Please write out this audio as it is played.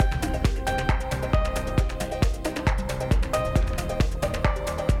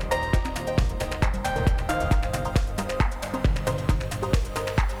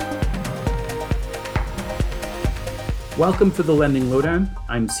Welcome to the Lending Lowdown.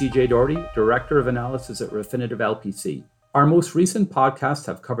 I'm CJ Doherty, Director of Analysis at Refinitiv LPC. Our most recent podcasts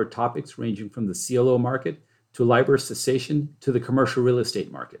have covered topics ranging from the CLO market to LIBOR cessation to the commercial real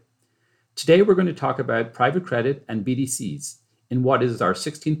estate market. Today, we're going to talk about private credit and BDCs in what is our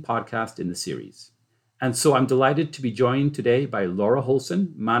 16th podcast in the series. And so I'm delighted to be joined today by Laura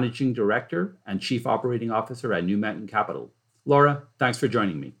Holson, Managing Director and Chief Operating Officer at New Mountain Capital. Laura, thanks for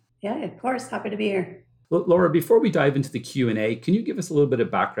joining me. Yeah, of course. Happy to be here. Well, Laura, before we dive into the Q&A, can you give us a little bit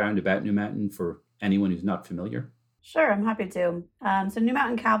of background about New Mountain for anyone who's not familiar? Sure, I'm happy to. So New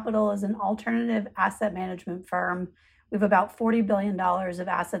Mountain Capital is an alternative asset management firm. We have about $40 billion of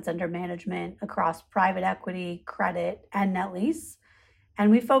assets under management across private equity, credit, and net lease. And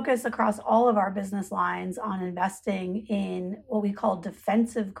we focus across all of our business lines on investing in what we call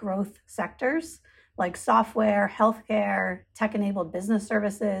defensive growth sectors, like software, healthcare, tech-enabled business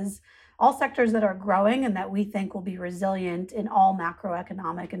services, all sectors that are growing and that we think will be resilient in all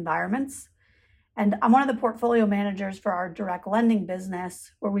macroeconomic environments. And I'm one of the portfolio managers for our direct lending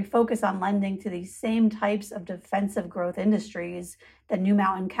business, where we focus on lending to these same types of defensive growth industries that New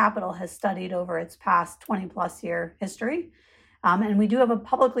Mountain Capital has studied over its past 20 plus year history. And we do have a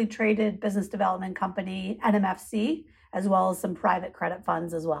publicly traded business development company, NMFC, as well as some private credit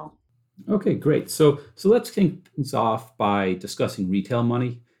funds as well. Okay, great. So let's kick things off by discussing retail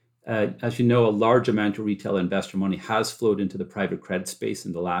money. As you know, a large amount of retail investor money has flowed into the private credit space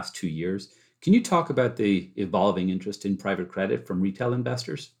in the last 2 years. Can you talk about the evolving interest in private credit from retail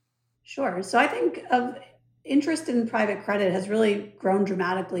investors? Sure. So I think of interest in private credit has really grown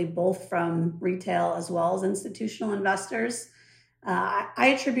dramatically, both from retail as well as institutional investors.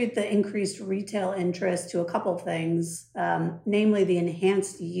 I attribute the increased retail interest to a couple of things, namely the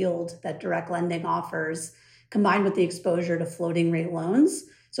enhanced yield that direct lending offers, combined with the exposure to floating rate loans.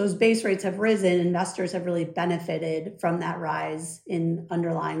 So as base rates have risen, investors have really benefited from that rise in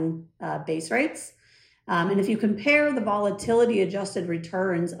underlying base rates. And if you compare the volatility adjusted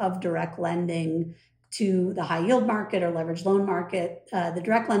returns of direct lending to the high yield market or leveraged loan market, the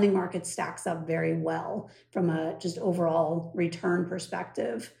direct lending market stacks up very well from a just overall return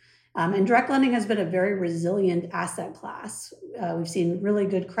perspective. And direct lending has been a very resilient asset class. We've seen really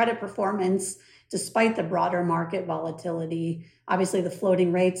good credit performance despite the broader market volatility. Obviously, the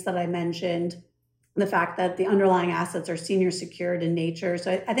floating rates that I mentioned, the fact that the underlying assets are senior secured in nature.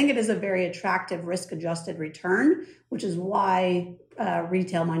 So I think it is a very attractive risk-adjusted return, which is why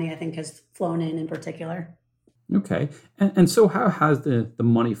retail money, I think, has flown in particular. Okay. And so how has the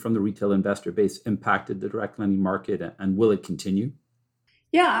money from the retail investor base impacted the direct lending market, and will it continue?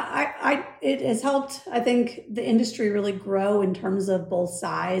 Yeah, it has helped, I think, the industry really grow in terms of both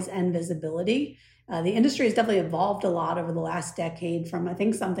size and visibility. The industry has definitely evolved a lot over the last decade from, I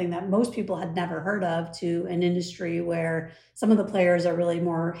think, something that most people had never heard of to an industry where some of the players are really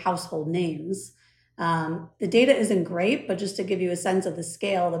more household names. The data isn't great, but just to give you a sense of the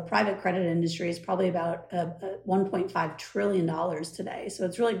scale, the private credit industry is probably about $1.5 trillion today. So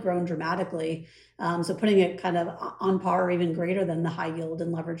it's really grown dramatically. So putting it kind of on par or even greater than the high yield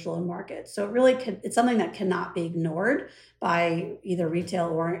and leveraged loan market. So it's something that cannot be ignored by either retail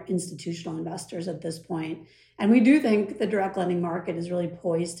or institutional investors at this point. And we do think the direct lending market is really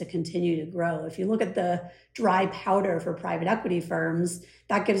poised to continue to grow. If you look at the dry powder for private equity firms,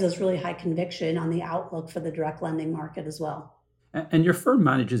 that gives us really high conviction on the outlook for the direct lending market as well. And your firm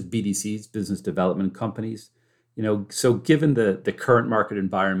manages BDCs, business development companies. So given the current market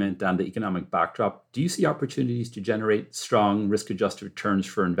environment and the economic backdrop, do you see opportunities to generate strong risk-adjusted returns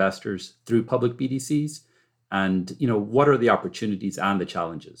for investors through public BDCs? And, what are the opportunities and the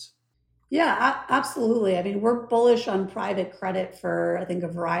challenges? Yeah, absolutely. I mean, we're bullish on private credit for, I think, a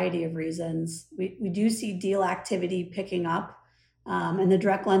variety of reasons. We do see deal activity picking up, and the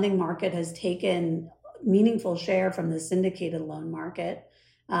direct lending market has taken meaningful share from the syndicated loan market.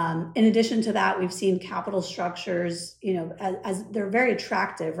 In addition to that, we've seen capital structures, as they're very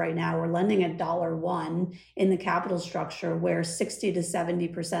attractive right now. We're lending at $1 in the capital structure, where 60 to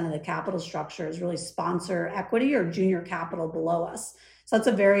 70% of the capital structure is really sponsor equity or junior capital below us. So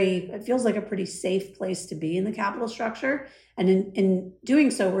it feels like a pretty safe place to be in the capital structure. And in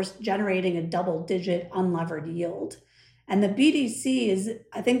doing so, we're generating a double-digit unlevered yield. And the BDC is,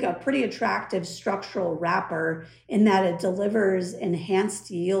 I think, a pretty attractive structural wrapper in that it delivers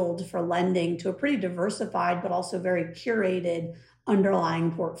enhanced yield for lending to a pretty diversified but also very curated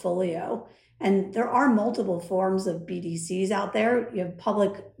underlying portfolio. And there are multiple forms of BDCs out there. You have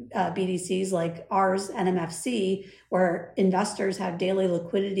public BDCs like ours, NMFC, where investors have daily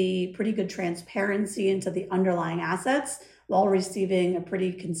liquidity, pretty good transparency into the underlying assets while receiving a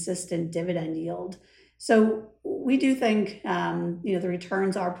pretty consistent dividend yield. So we do think, the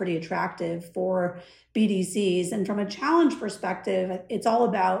returns are pretty attractive for BDCs. And from a challenge perspective, it's all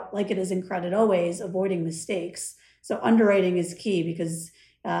about, like it is in credit always, avoiding mistakes. So underwriting is key because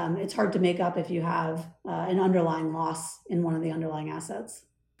it's hard to make up if you have an underlying loss in one of the underlying assets.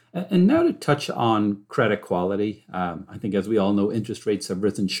 And now to touch on credit quality, I think as we all know, interest rates have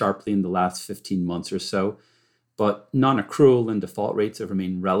risen sharply in the last 15 months or so, but non-accrual and default rates have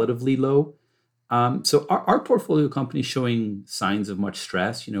remained relatively low. So are portfolio companies showing signs of much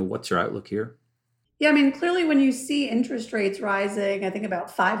stress? What's your outlook here? Yeah, I mean, clearly when you see interest rates rising, I think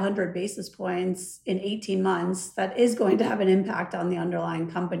about 500 basis points in 18 months, that is going to have an impact on the underlying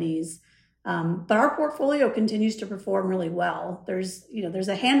companies. But our portfolio continues to perform really well. There's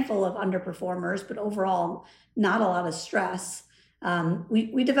a handful of underperformers, but overall, not a lot of stress.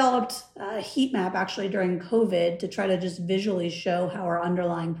 We developed a heat map actually during COVID to try to just visually show how our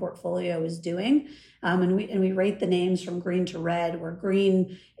underlying portfolio is doing. And we rate the names from green to red, where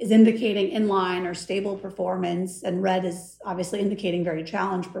green is indicating inline or stable performance, and red is obviously indicating very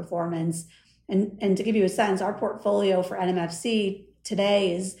challenged performance. And to give you a sense, our portfolio for NMFC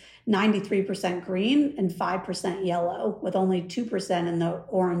today is 93% green and 5% yellow, with only 2% in the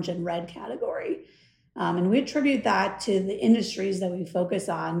orange and red category. And we attribute that to the industries that we focus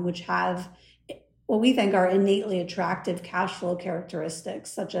on, which have what we think are innately attractive cash flow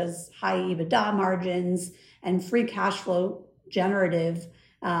characteristics, such as high EBITDA margins and free cash flow generative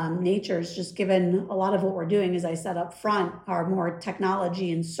natures, just given a lot of what we're doing, as I said up front, are more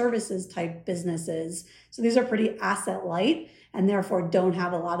technology and services type businesses. So these are pretty asset light and therefore don't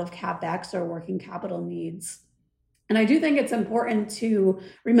have a lot of CapEx or working capital needs. And I do think it's important to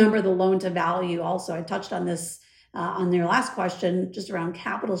remember the loan to value also. I touched on this on your last question, just around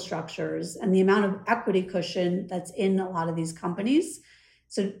capital structures and the amount of equity cushion that's in a lot of these companies.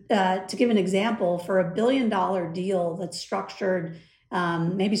 So to give an example, for $1 billion deal that's structured,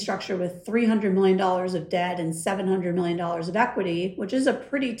 maybe structured with $300 million of debt and $700 million of equity, which is a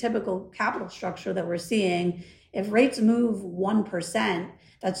pretty typical capital structure that we're seeing, if rates move 1%,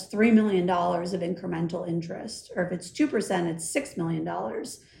 that's $3 million of incremental interest. Or if it's 2%, it's $6 million.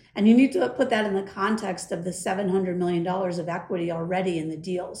 And you need to put that in the context of the $700 million of equity already in the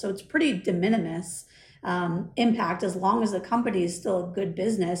deal. So it's pretty de minimis impact. As long as the company is still a good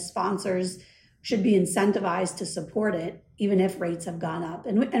business, sponsors should be incentivized to support it, even if rates have gone up.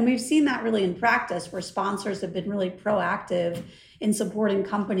 And we've seen that really in practice, where sponsors have been really proactive in supporting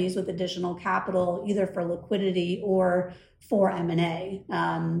companies with additional capital, either for liquidity or for M&A.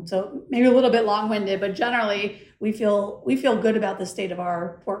 So maybe a little bit long-winded, but generally we feel good about the state of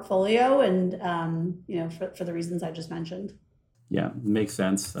our portfolio, and for the reasons I just mentioned. Yeah, makes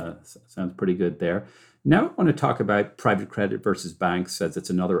sense. Sounds pretty good there. Now I want to talk about private credit versus banks, as it's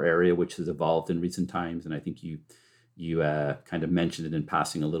another area which has evolved in recent times, and I think you kind of mentioned it in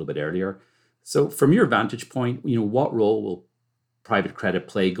passing a little bit earlier. So from your vantage point, what role will private credit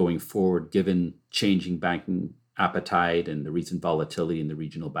play going forward, given changing banking appetite and the recent volatility in the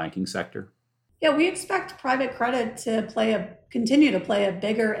regional banking sector? Yeah, we expect private credit to continue to play a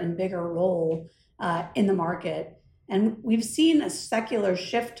bigger and bigger role in the market. And we've seen a secular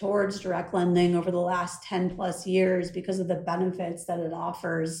shift towards direct lending over the last 10 plus years because of the benefits that it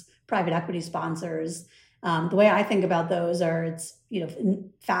offers private equity sponsors. The way I think about those are it's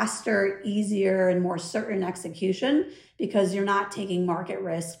faster, easier, and more certain execution, because you're not taking market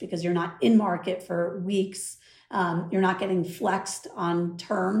risk, because you're not in market for weeks. You're not getting flexed on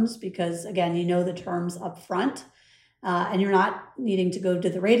terms because, again, the terms up front, and you're not needing to go to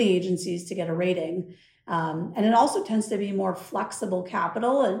the rating agencies to get a rating. And it also tends to be more flexible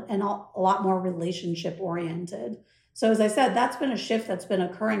capital and a lot more relationship oriented. So as I said, that's been a shift that's been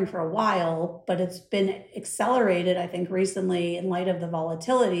occurring for a while, but it's been accelerated, I think, recently in light of the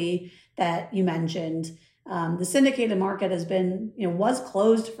volatility that you mentioned. The syndicated market was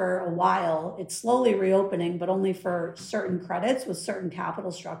closed for a while. It's slowly reopening, but only for certain credits with certain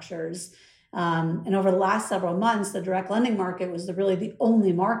capital structures. And over the last several months, the direct lending market was really the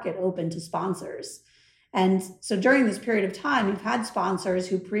only market open to sponsors. And so during this period of time, you've had sponsors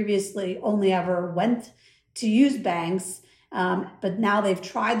who previously only ever went to use banks, but now they've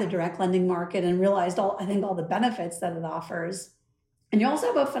tried the direct lending market and realized all the benefits that it offers. And you also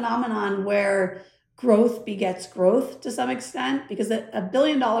have a phenomenon where growth begets growth to some extent, because $1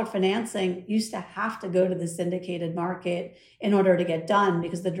 billion financing used to have to go to the syndicated market in order to get done,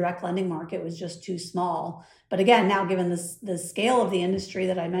 because the direct lending market was just too small. But again, now given the scale of the industry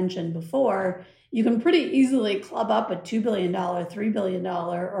that I mentioned before, you can pretty easily club up a $2 billion, $3 billion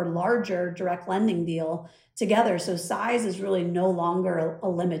or larger direct lending deal together. So size is really no longer a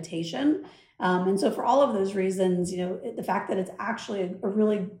limitation. And so for all of those reasons, the fact that it's actually a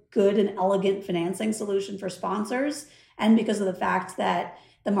really good and elegant financing solution for sponsors, and because of the fact that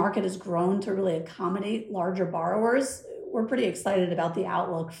the market has grown to really accommodate larger borrowers, we're pretty excited about the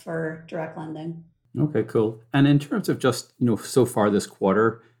outlook for direct lending. Okay, cool. And in terms of just, so far this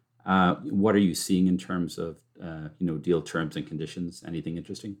quarter, what are you seeing in terms of, deal terms and conditions? Anything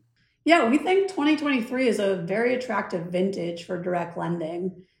interesting? Yeah, we think 2023 is a very attractive vintage for direct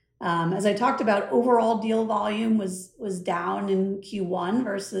lending. As I talked about, overall deal volume was down in Q1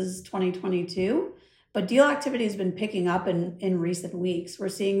 versus 2022, but deal activity has been picking up in recent weeks. We're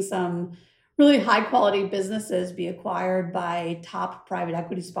seeing some really high quality businesses be acquired by top private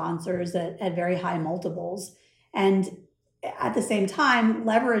equity sponsors at very high multiples. And at the same time,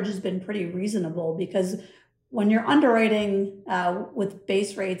 leverage has been pretty reasonable, because when you're underwriting with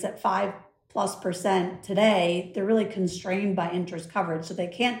base rates at 5+% today, they're really constrained by interest coverage. So they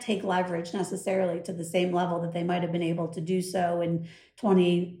can't take leverage necessarily to the same level that they might have been able to do so in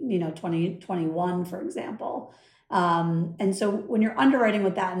 2021, for example. And so when you're underwriting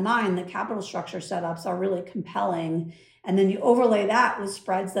with that in mind, the capital structure setups are really compelling. And then you overlay that with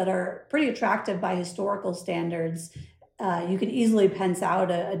spreads that are pretty attractive by historical standards. You can easily pencil out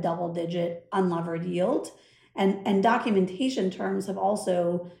a double-digit unlevered yield. And documentation terms have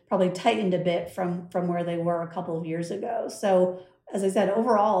also probably tightened a bit from where they were a couple of years ago. So as I said,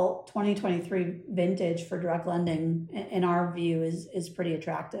 overall, 2023 vintage for direct lending, in our view, is pretty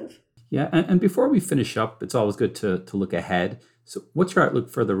attractive. Yeah, and before we finish up, it's always good to look ahead. So what's your outlook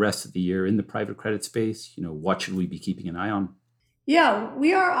for the rest of the year in the private credit space? What should we be keeping an eye on? Yeah,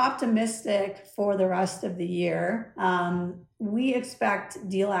 we are optimistic for the rest of the year. We expect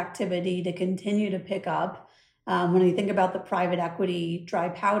deal activity to continue to pick up. When you think about the private equity dry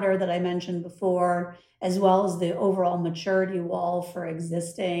powder that I mentioned before, as well as the overall maturity wall for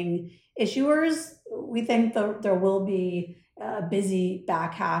existing issuers, we think there will be a busy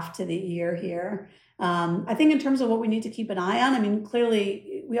back half to the year here. I think in terms of what we need to keep an eye on,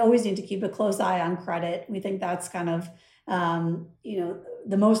 clearly we always need to keep a close eye on credit. We think that's kind of,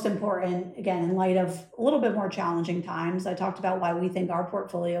 the most important, again, in light of a little bit more challenging times. I talked about why we think our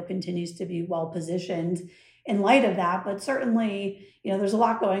portfolio continues to be well positioned in light of that, but certainly, there's a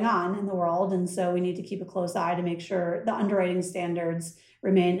lot going on in the world. And so we need to keep a close eye to make sure the underwriting standards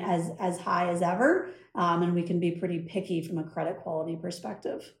remain as high as ever. And we can be pretty picky from a credit quality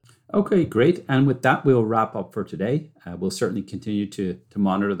perspective. Okay, great. And with that, we'll wrap up for today. We'll certainly continue to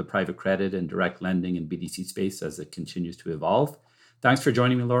monitor the private credit and direct lending and BDC space as it continues to evolve. Thanks for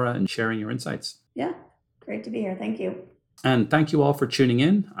joining me, Laura, and sharing your insights. Yeah, great to be here. Thank you. And thank you all for tuning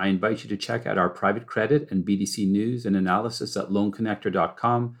in. I invite you to check out our private credit and BDC news and analysis at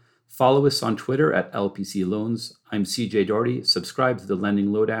loanconnector.com. Follow us on Twitter at LPC Loans. I'm CJ Doherty. Subscribe to the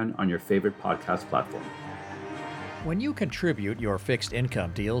Lending Lowdown on your favorite podcast platform. When you contribute your fixed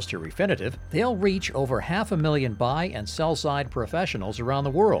income deals to Refinitiv, they'll reach over 500,000 buy and sell side professionals around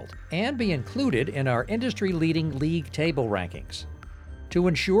the world and be included in our industry-leading league table rankings. To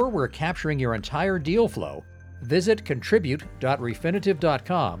ensure we're capturing your entire deal flow, visit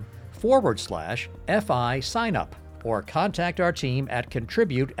contribute.refinitiv.com/FI sign up or contact our team at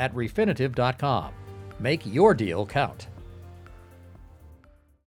contribute@refinitiv.com. Make your deal count.